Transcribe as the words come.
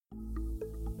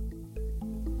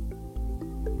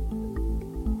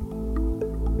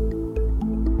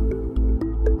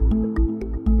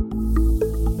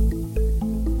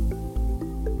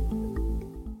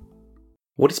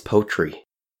What is poetry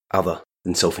other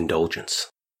than self-indulgence?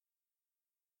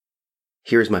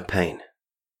 Here is my pain.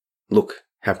 Look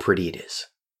how pretty it is.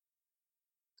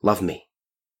 Love me.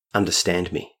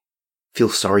 Understand me. Feel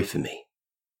sorry for me.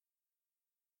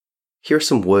 Here are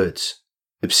some words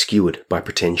obscured by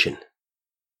pretension.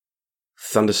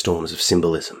 Thunderstorms of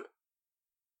symbolism.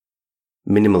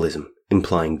 Minimalism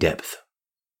implying depth.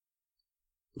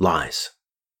 Lies.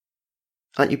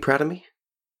 Aren't you proud of me?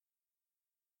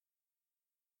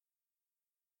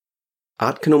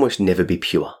 Art can almost never be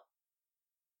pure.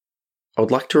 I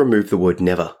would like to remove the word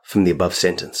never from the above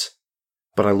sentence,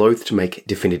 but I loathe to make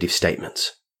definitive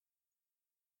statements.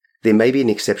 There may be an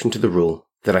exception to the rule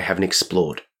that I haven't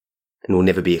explored and will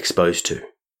never be exposed to,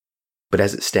 but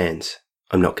as it stands,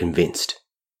 I'm not convinced.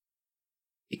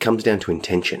 It comes down to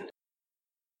intention.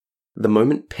 The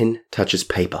moment pen touches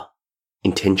paper,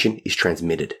 intention is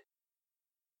transmitted.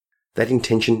 That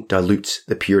intention dilutes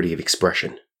the purity of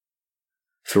expression,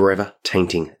 forever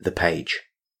tainting the page.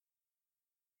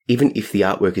 Even if the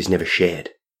artwork is never shared,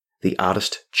 the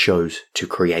artist chose to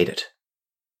create it.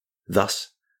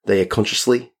 Thus, they are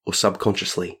consciously or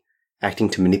subconsciously acting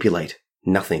to manipulate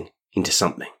nothing into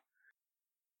something.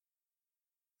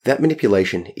 That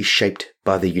manipulation is shaped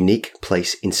by their unique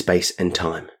place in space and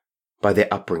time, by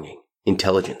their upbringing,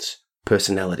 intelligence,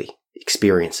 personality,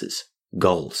 experiences,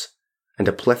 goals, and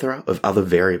a plethora of other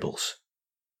variables,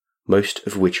 most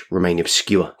of which remain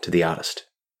obscure to the artist.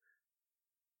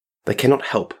 They cannot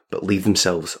help but leave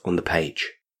themselves on the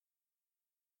page.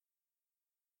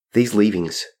 These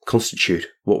leavings constitute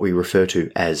what we refer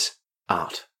to as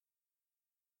art.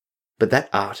 But that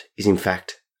art is in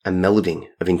fact a melding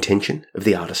of intention of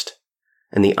the artist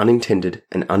and the unintended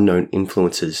and unknown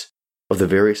influences of the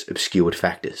various obscured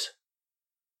factors.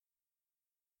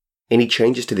 Any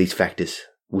changes to these factors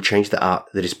will change the art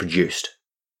that is produced.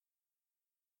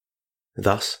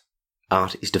 Thus,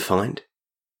 art is defined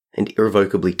and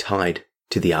irrevocably tied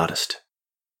to the artist.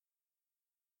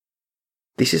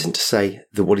 This isn't to say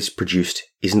that what is produced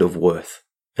isn't of worth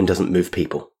and doesn't move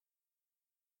people.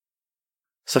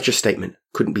 Such a statement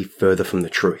couldn't be further from the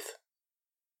truth.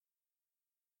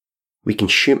 We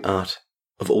consume art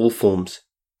of all forms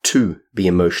to be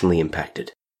emotionally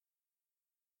impacted.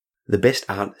 The best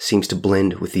art seems to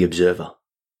blend with the observer,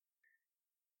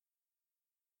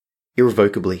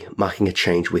 irrevocably marking a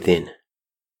change within.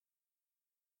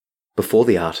 Before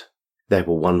the art, they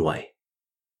were one way.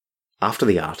 After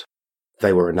the art,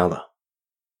 they were another.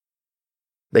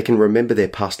 They can remember their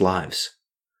past lives,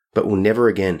 but will never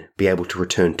again be able to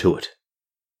return to it.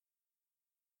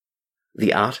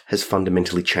 The art has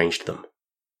fundamentally changed them.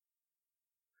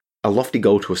 A lofty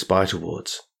goal to aspire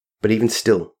towards, but even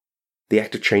still, the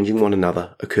act of changing one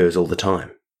another occurs all the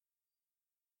time.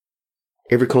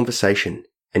 Every conversation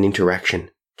and interaction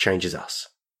changes us.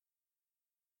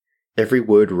 Every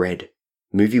word read,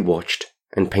 movie watched,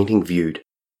 and painting viewed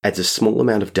adds a small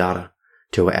amount of data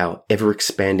to our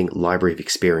ever-expanding library of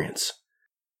experience,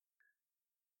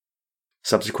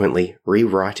 subsequently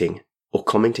rewriting or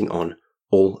commenting on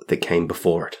all that came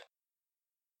before it.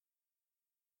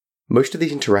 Most of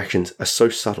these interactions are so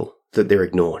subtle that they're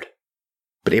ignored,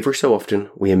 but every so often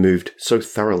we are moved so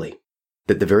thoroughly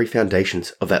that the very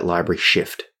foundations of that library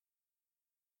shift.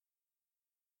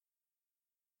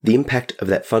 The impact of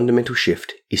that fundamental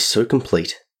shift is so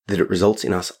complete that it results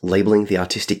in us labeling the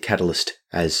artistic catalyst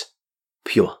as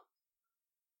pure.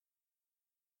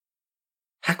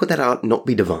 How could that art not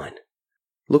be divine?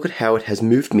 Look at how it has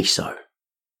moved me so.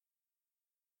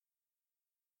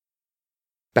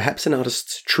 Perhaps an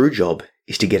artist's true job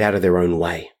is to get out of their own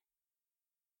way,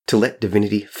 to let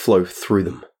divinity flow through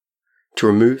them, to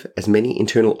remove as many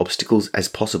internal obstacles as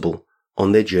possible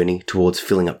on their journey towards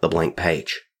filling up the blank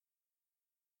page.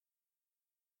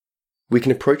 We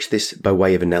can approach this by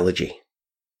way of analogy.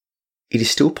 It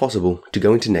is still possible to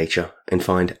go into nature and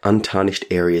find untarnished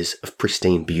areas of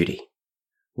pristine beauty,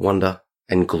 wonder,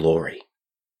 and glory.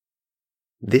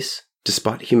 This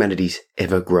despite humanity's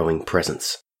ever-growing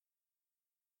presence.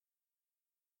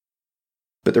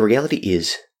 But the reality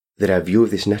is that our view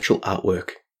of this natural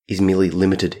artwork is merely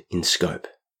limited in scope.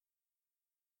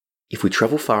 If we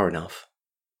travel far enough,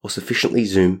 or sufficiently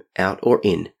zoom out or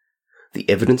in, the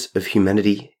evidence of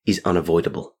humanity is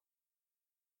unavoidable.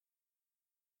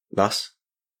 Thus,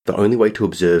 the only way to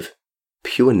observe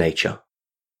pure nature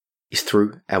is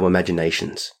through our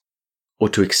imaginations, or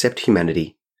to accept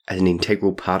humanity as an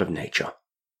integral part of nature,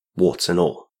 warts and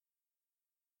all.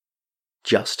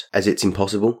 Just as it's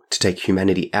impossible to take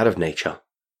humanity out of nature,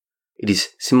 it is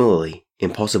similarly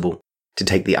impossible to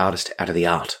take the artist out of the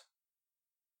art.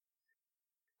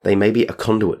 They may be a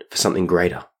conduit for something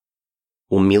greater,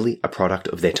 or merely a product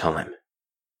of their time.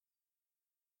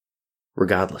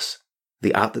 Regardless,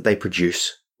 the art that they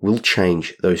produce will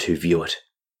change those who view it.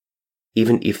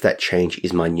 Even if that change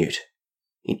is minute,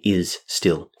 it is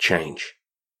still change.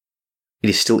 It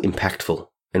is still impactful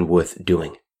and worth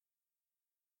doing.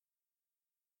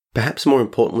 Perhaps more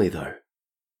importantly though,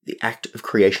 the act of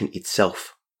creation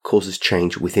itself causes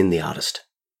change within the artist.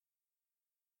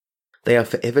 They are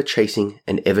forever chasing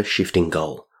an ever-shifting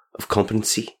goal of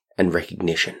competency and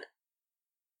recognition.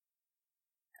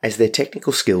 As their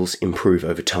technical skills improve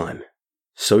over time,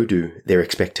 so do their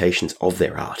expectations of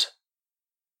their art.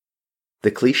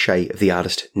 The cliché of the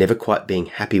artist never quite being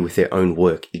happy with their own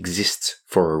work exists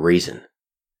for a reason.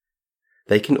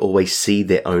 They can always see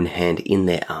their own hand in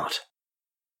their art.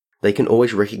 They can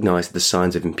always recognize the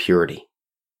signs of impurity.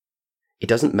 It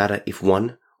doesn't matter if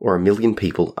 1 or 1,000,000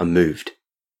 people are moved.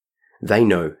 They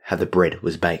know how the bread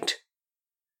was baked.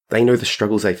 They know the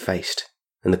struggles they faced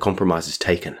and the compromises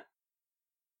taken.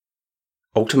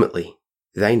 Ultimately,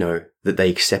 they know that they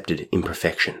accepted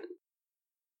imperfection.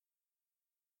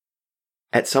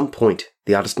 At some point,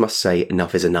 the artist must say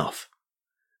enough is enough.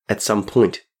 At some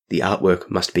point, the artwork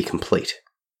must be complete.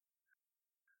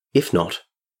 If not,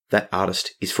 that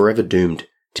artist is forever doomed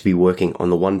to be working on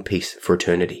the one piece for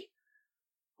eternity,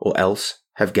 or else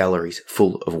have galleries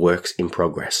full of works in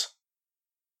progress.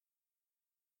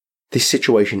 This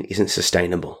situation isn't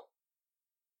sustainable.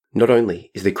 Not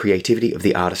only is the creativity of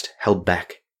the artist held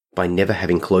back by never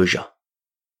having closure,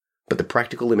 but the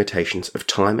practical limitations of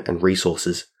time and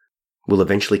resources will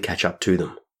eventually catch up to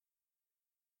them.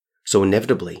 So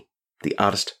inevitably, the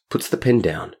artist puts the pen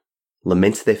down,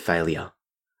 laments their failure,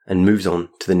 and moves on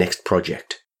to the next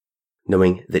project,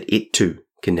 knowing that it too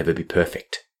can never be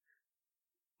perfect,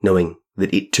 knowing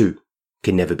that it too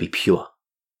can never be pure.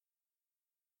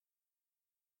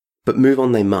 But move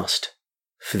on they must,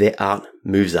 for their art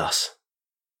moves us,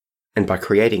 and by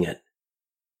creating it,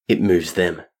 it moves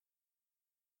them.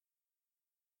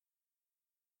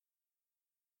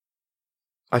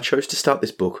 I chose to start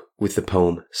this book with the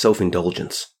poem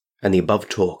Self-Indulgence and the above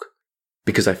talk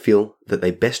because I feel that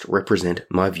they best represent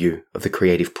my view of the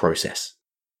creative process.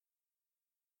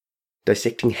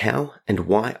 Dissecting how and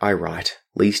why I write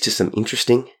leads to some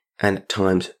interesting and at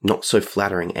times not so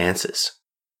flattering answers.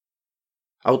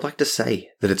 I would like to say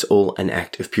that it's all an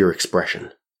act of pure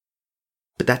expression,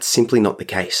 but that's simply not the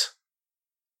case.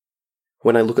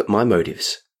 When I look at my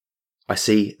motives, I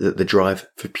see that the drive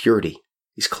for purity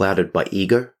is clouded by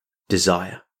ego,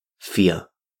 desire, fear,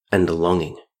 and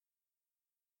longing.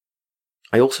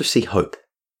 I also see hope.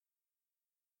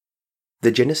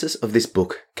 The genesis of this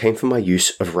book came from my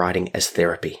use of writing as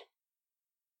therapy.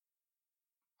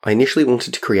 I initially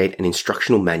wanted to create an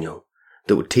instructional manual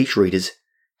that would teach readers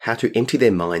how to empty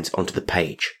their minds onto the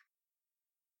page,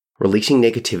 releasing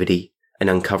negativity and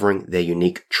uncovering their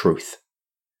unique truth.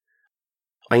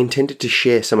 I intended to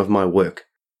share some of my work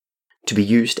to be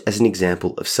used as an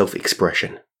example of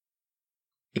self-expression,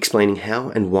 explaining how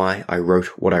and why I wrote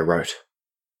what I wrote.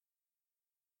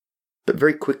 But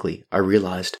very quickly I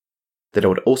realized that I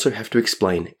would also have to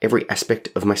explain every aspect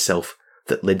of myself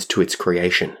that led to its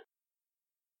creation,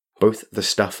 both the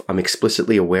stuff I'm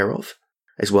explicitly aware of,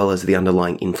 as well as the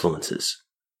underlying influences.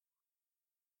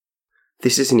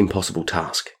 This is an impossible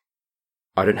task.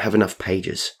 I don't have enough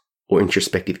pages or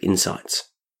introspective insights,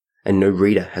 and no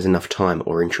reader has enough time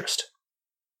or interest.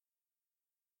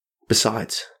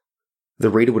 Besides, the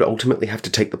reader would ultimately have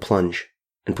to take the plunge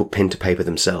and put pen to paper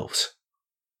themselves.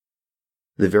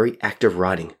 The very act of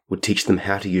writing would teach them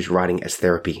how to use writing as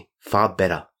therapy far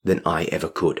better than I ever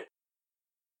could.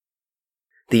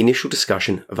 The initial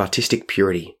discussion of artistic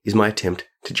purity is my attempt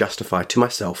to justify to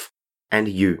myself and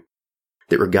you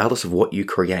that regardless of what you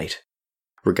create,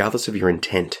 regardless of your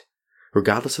intent,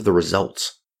 regardless of the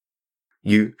results,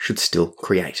 you should still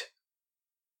create.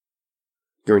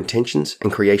 Your intentions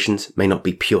and creations may not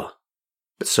be pure,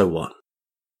 but so what?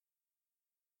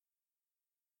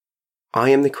 I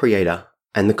am the creator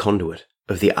and the conduit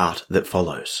of the art that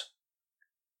follows.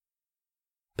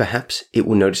 Perhaps it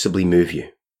will noticeably move you,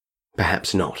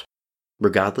 perhaps not.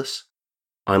 Regardless,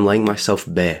 I'm laying myself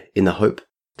bare in the hope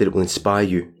that it will inspire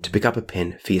you to pick up a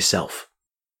pen for yourself.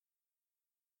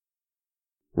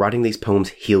 Writing these poems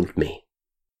healed me,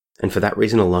 and for that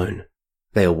reason alone,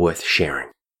 they are worth sharing.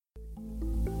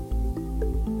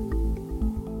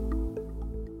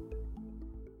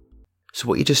 So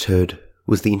what you just heard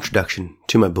was the introduction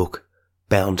to my book,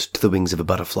 Bound to the Wings of a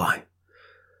Butterfly.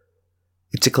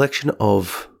 It's a collection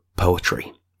of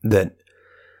poetry that,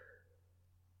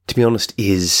 to be honest,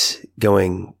 is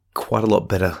going quite a lot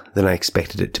better than I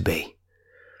expected it to be.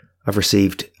 I've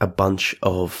received a bunch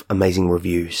of amazing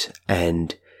reviews,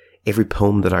 and every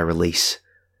poem that I release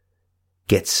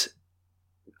gets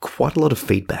quite a lot of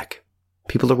feedback.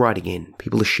 People are writing in,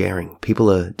 people are sharing,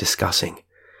 people are discussing,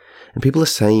 and people are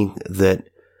saying that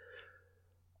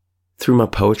through my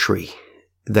poetry,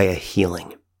 they are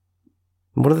healing.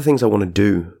 And one of the things I want to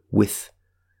do with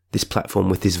this platform,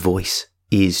 with this voice,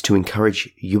 is to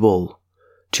encourage you all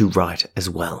to write as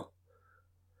well.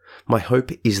 My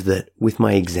hope is that with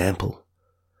my example,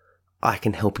 I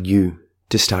can help you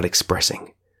to start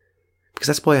expressing. Because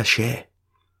that's why I share.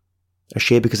 I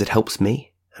share because it helps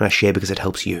me, and I share because it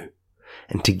helps you.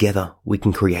 And together we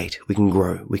can create, we can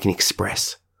grow, we can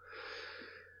express.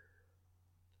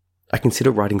 I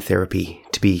consider writing therapy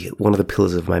to be one of the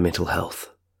pillars of my mental health,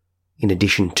 in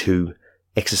addition to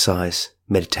exercise,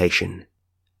 meditation,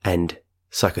 and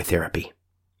psychotherapy,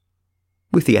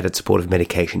 with the added support of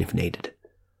medication if needed.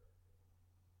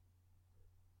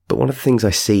 But one of the things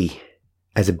I see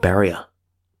as a barrier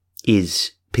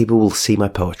is people will see my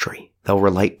poetry, they'll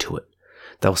relate to it,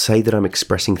 they'll say that I'm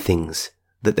expressing things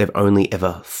that they've only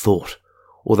ever thought,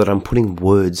 or that I'm putting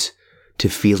words to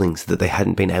feelings that they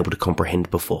hadn't been able to comprehend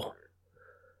before.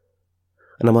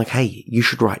 And I'm like, hey, you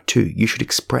should write too, you should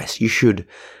express, you should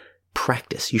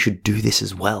practice, you should do this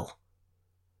as well.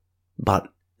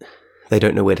 But they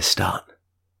don't know where to start.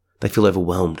 They feel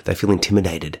overwhelmed, they feel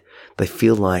intimidated, they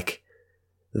feel like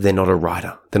they're not a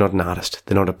writer, they're not an artist,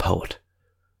 they're not a poet.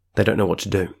 They don't know what to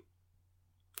do.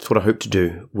 So what I hope to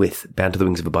do with Bound to the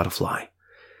Wings of a Butterfly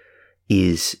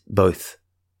is both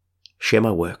share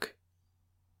my work,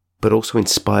 but also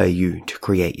inspire you to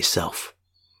create yourself.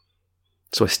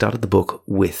 So I started the book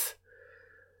with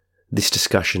this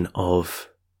discussion of,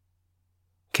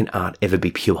 can art ever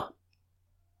be pure?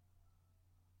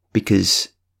 Because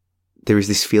there is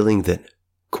this feeling that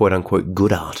quote unquote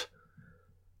good art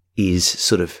is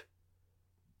sort of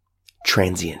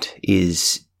transient,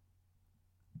 is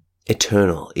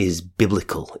eternal, is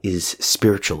biblical, is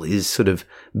spiritual, is sort of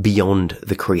beyond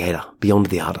the creator, beyond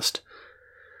the artist.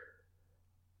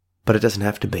 But it doesn't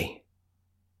have to be.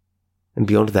 And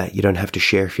beyond that, you don't have to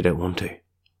share if you don't want to,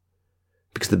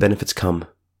 because the benefits come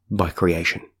by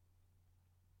creation.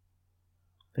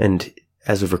 And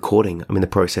as of recording, I'm in the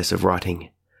process of writing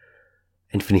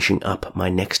and finishing up my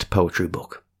next poetry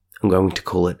book. I'm going to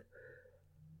call it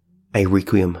A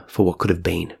Requiem for What Could Have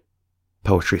Been,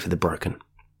 Poetry for the Broken.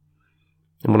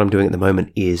 And what I'm doing at the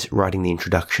moment is writing the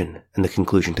introduction and the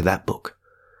conclusion to that book.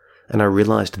 And I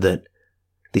realized that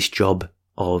this job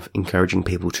of encouraging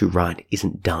people to write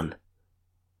isn't done.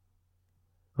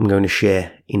 I'm going to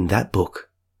share in that book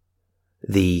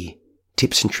the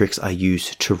tips and tricks I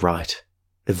use to write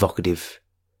evocative,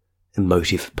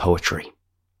 emotive poetry.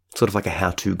 Sort of like a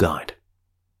how-to guide.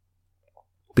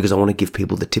 Because I want to give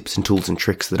people the tips and tools and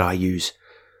tricks that I use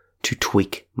to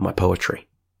tweak my poetry.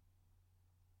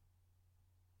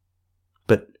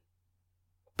 But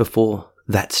before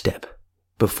that step,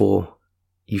 before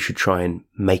you should try and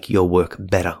make your work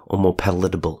better or more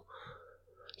palatable,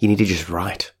 you need to just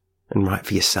write, and write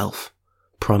for yourself.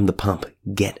 Prime the pump,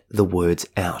 get the words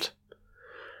out.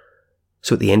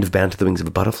 So at the end of Bound to the Wings of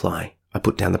a Butterfly, I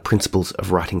put down the principles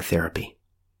of writing therapy.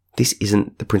 This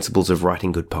isn't the principles of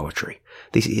writing good poetry.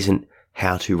 This isn't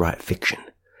how to write fiction.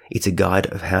 It's a guide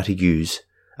of how to use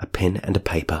a pen and a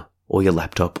paper, or your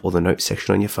laptop, or the notes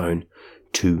section on your phone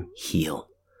to heal.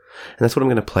 And that's what I'm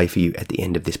going to play for you at the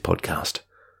end of this podcast.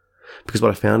 Because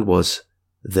what I found was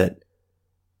that,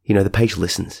 the page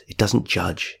listens. It doesn't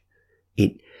judge.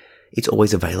 It's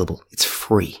always available. It's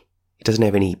free. It doesn't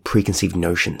have any preconceived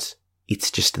notions.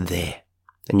 It's just there.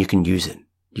 And you can use it.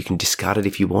 You can discard it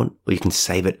if you want, or you can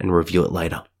save it and review it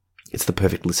later. It's the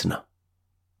perfect listener.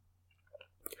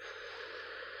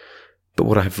 But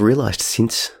what I've realized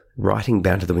since writing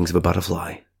Bound to the Wings of a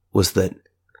Butterfly was that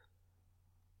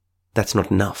that's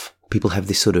not enough. People have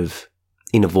this sort of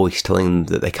inner voice telling them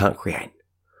that they can't create,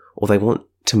 or they want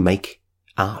to make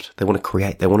art. They want to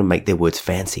create. They want to make their words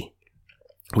fancy,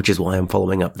 which is why I'm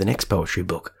following up the next poetry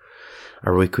book,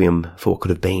 A Requiem for What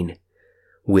Could Have Been,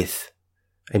 with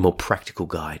a more practical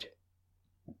guide.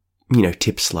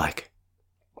 Tips like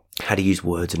how to use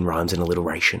words and rhymes and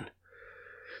alliteration,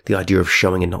 the idea of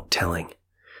showing and not telling,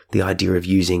 the idea of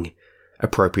using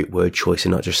appropriate word choice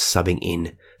and not just subbing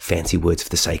in fancy words for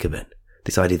the sake of it,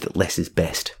 this idea that less is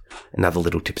best, and other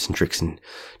little tips and tricks and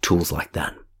tools like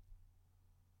that.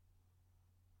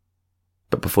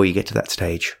 But before you get to that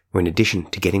stage, or in addition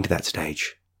to getting to that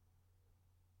stage,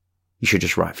 you should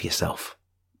just write for yourself.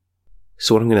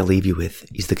 So what I'm going to leave you with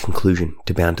is the conclusion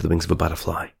to Bound to the Wings of a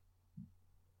Butterfly.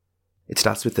 It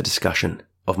starts with the discussion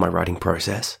of my writing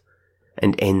process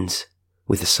and ends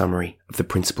with a summary of the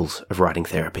principles of writing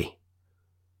therapy.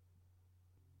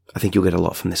 I think you'll get a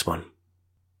lot from this one.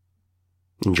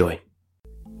 Enjoy.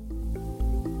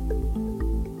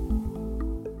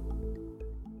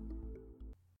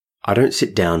 I don't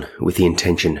sit down with the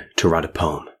intention to write a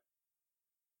poem.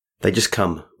 They just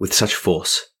come with such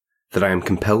force that I am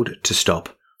compelled to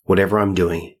stop whatever I'm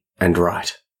doing and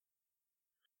write.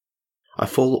 I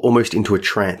fall almost into a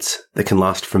trance that can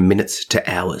last from minutes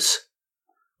to hours,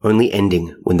 only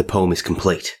ending when the poem is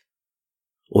complete,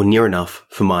 or near enough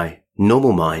for my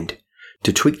normal mind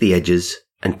to tweak the edges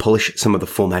and polish some of the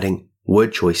formatting,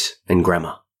 word choice, and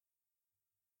grammar.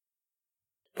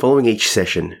 Following each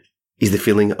session is the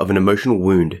feeling of an emotional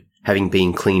wound having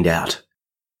been cleaned out.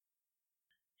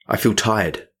 I feel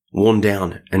tired, worn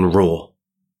down, and raw.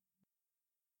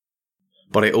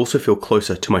 But I also feel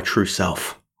closer to my true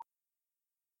self.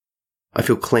 I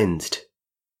feel cleansed,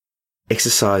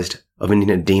 exorcised of an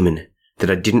inner demon that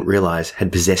I didn't realize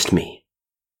had possessed me.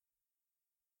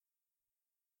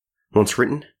 Once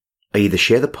written, I either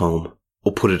share the poem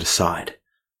or put it aside.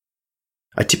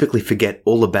 I typically forget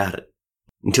all about it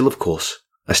until, of course,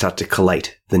 I start to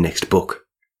collate the next book.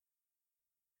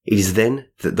 It is then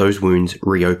that those wounds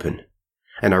reopen,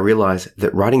 and I realize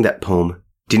that writing that poem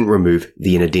didn't remove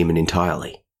the inner demon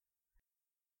entirely.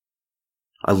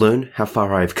 I learn how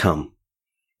far I have come,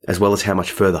 as well as how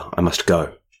much further I must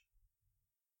go.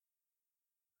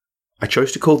 I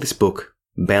chose to call this book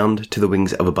Bound to the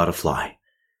Wings of a Butterfly,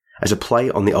 as a play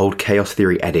on the old chaos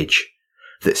theory adage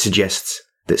that suggests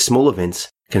that small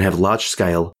events can have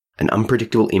large-scale and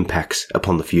unpredictable impacts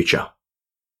upon the future.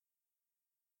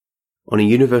 On a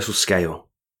universal scale,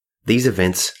 these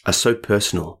events are so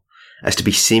personal as to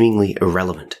be seemingly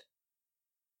irrelevant.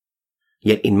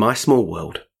 Yet in my small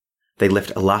world, they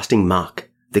left a lasting mark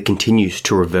that continues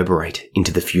to reverberate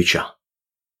into the future.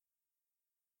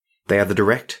 They are the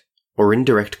direct or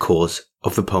indirect cause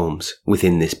of the poems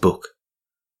within this book.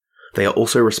 They are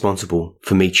also responsible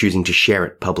for me choosing to share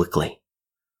it publicly.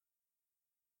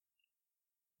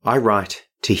 I write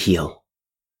to heal.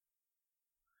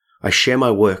 I share my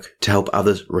work to help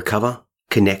others recover,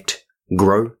 connect,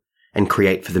 grow, and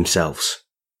create for themselves.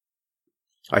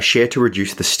 I share to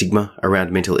reduce the stigma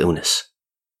around mental illness.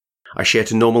 I share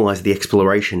to normalize the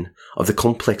exploration of the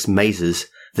complex mazes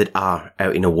that are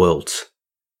our inner worlds.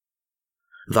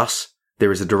 Thus,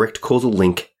 there is a direct causal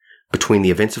link between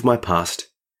the events of my past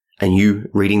and you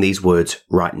reading these words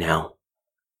right now.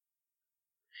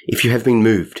 If you have been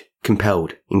moved,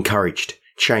 compelled, encouraged,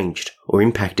 changed, or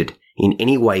impacted in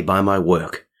any way by my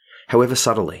work, however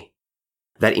subtly,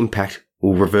 that impact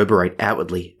will reverberate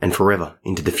outwardly and forever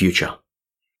into the future.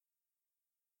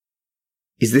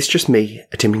 Is this just me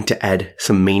attempting to add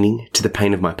some meaning to the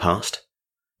pain of my past,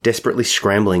 desperately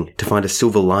scrambling to find a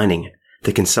silver lining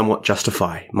that can somewhat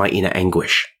justify my inner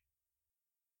anguish?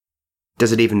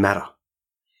 Does it even matter?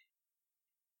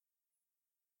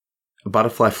 A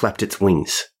butterfly flapped its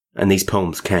wings, and these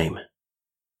poems came.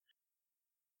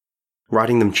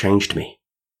 Writing them changed me.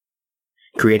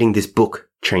 Creating this book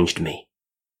changed me.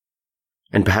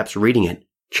 And perhaps reading it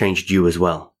changed you as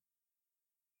well.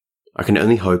 I can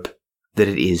only hope that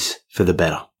it is for the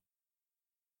better.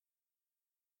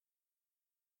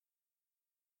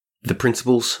 The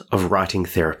principles of writing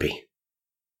therapy.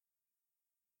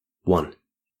 1.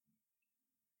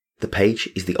 The page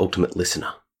is the ultimate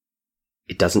listener.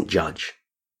 It doesn't judge.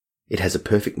 It has a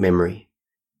perfect memory,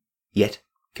 yet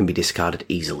can be discarded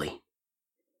easily.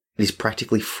 It is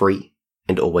practically free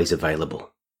and always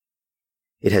available.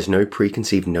 It has no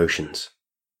preconceived notions.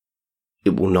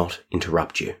 It will not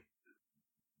interrupt you.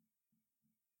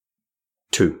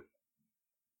 2.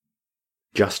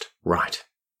 Just write.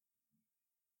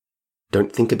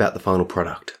 Don't think about the final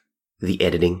product, the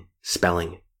editing,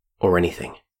 spelling, or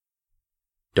anything.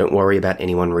 Don't worry about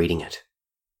anyone reading it,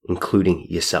 including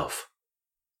yourself.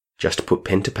 Just put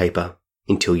pen to paper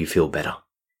until you feel better.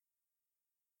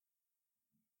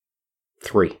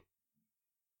 3.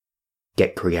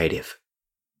 Get creative.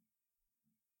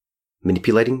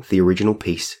 Manipulating the original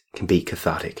piece can be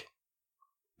cathartic.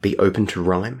 Be open to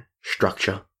rhyme,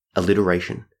 structure,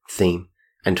 alliteration, theme,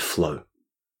 and flow.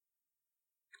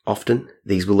 Often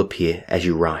these will appear as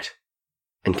you write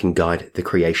and can guide the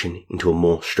creation into a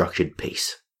more structured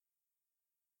piece.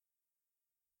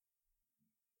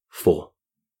 4.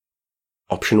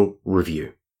 Optional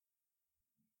review.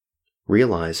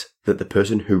 Realize that the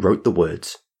person who wrote the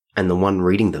words and the one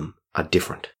reading them are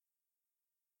different.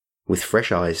 With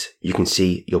fresh eyes, you can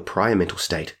see your prior mental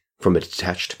state from a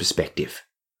detached perspective.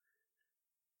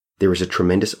 There is a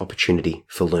tremendous opportunity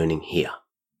for learning here.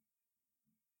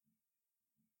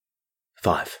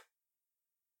 5.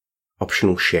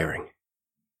 optional sharing.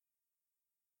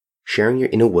 Sharing your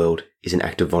inner world is an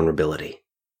act of vulnerability.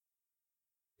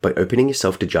 By opening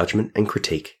yourself to judgment and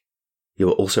critique, you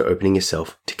are also opening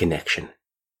yourself to connection.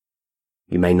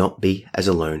 You may not be as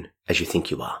alone as you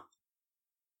think you are.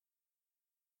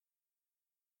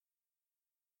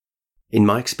 In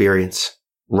my experience,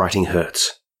 writing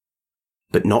hurts,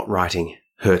 but not writing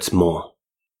hurts more.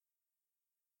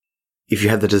 If you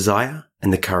have the desire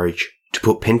and the courage to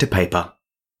put pen to paper,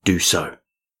 do so.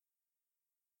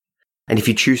 And if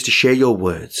you choose to share your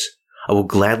words, I will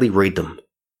gladly read them.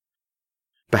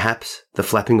 Perhaps the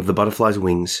flapping of the butterfly's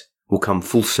wings will come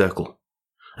full circle,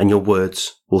 and your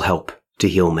words will help to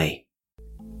heal me.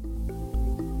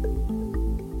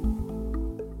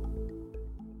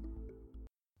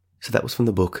 So that was from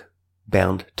the book,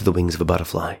 Bound to the Wings of a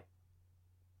Butterfly.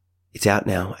 It's out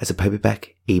now as a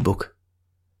paperback, ebook,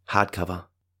 hardcover,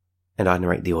 and I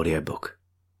narrate the audiobook.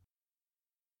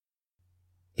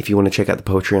 If you want to check out the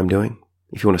poetry I'm doing,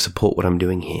 if you want to support what I'm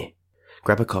doing here,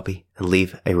 grab a copy and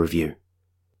leave a review.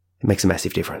 It makes a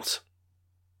massive difference.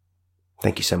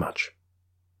 Thank you so much.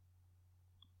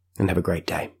 And have a great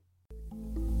day.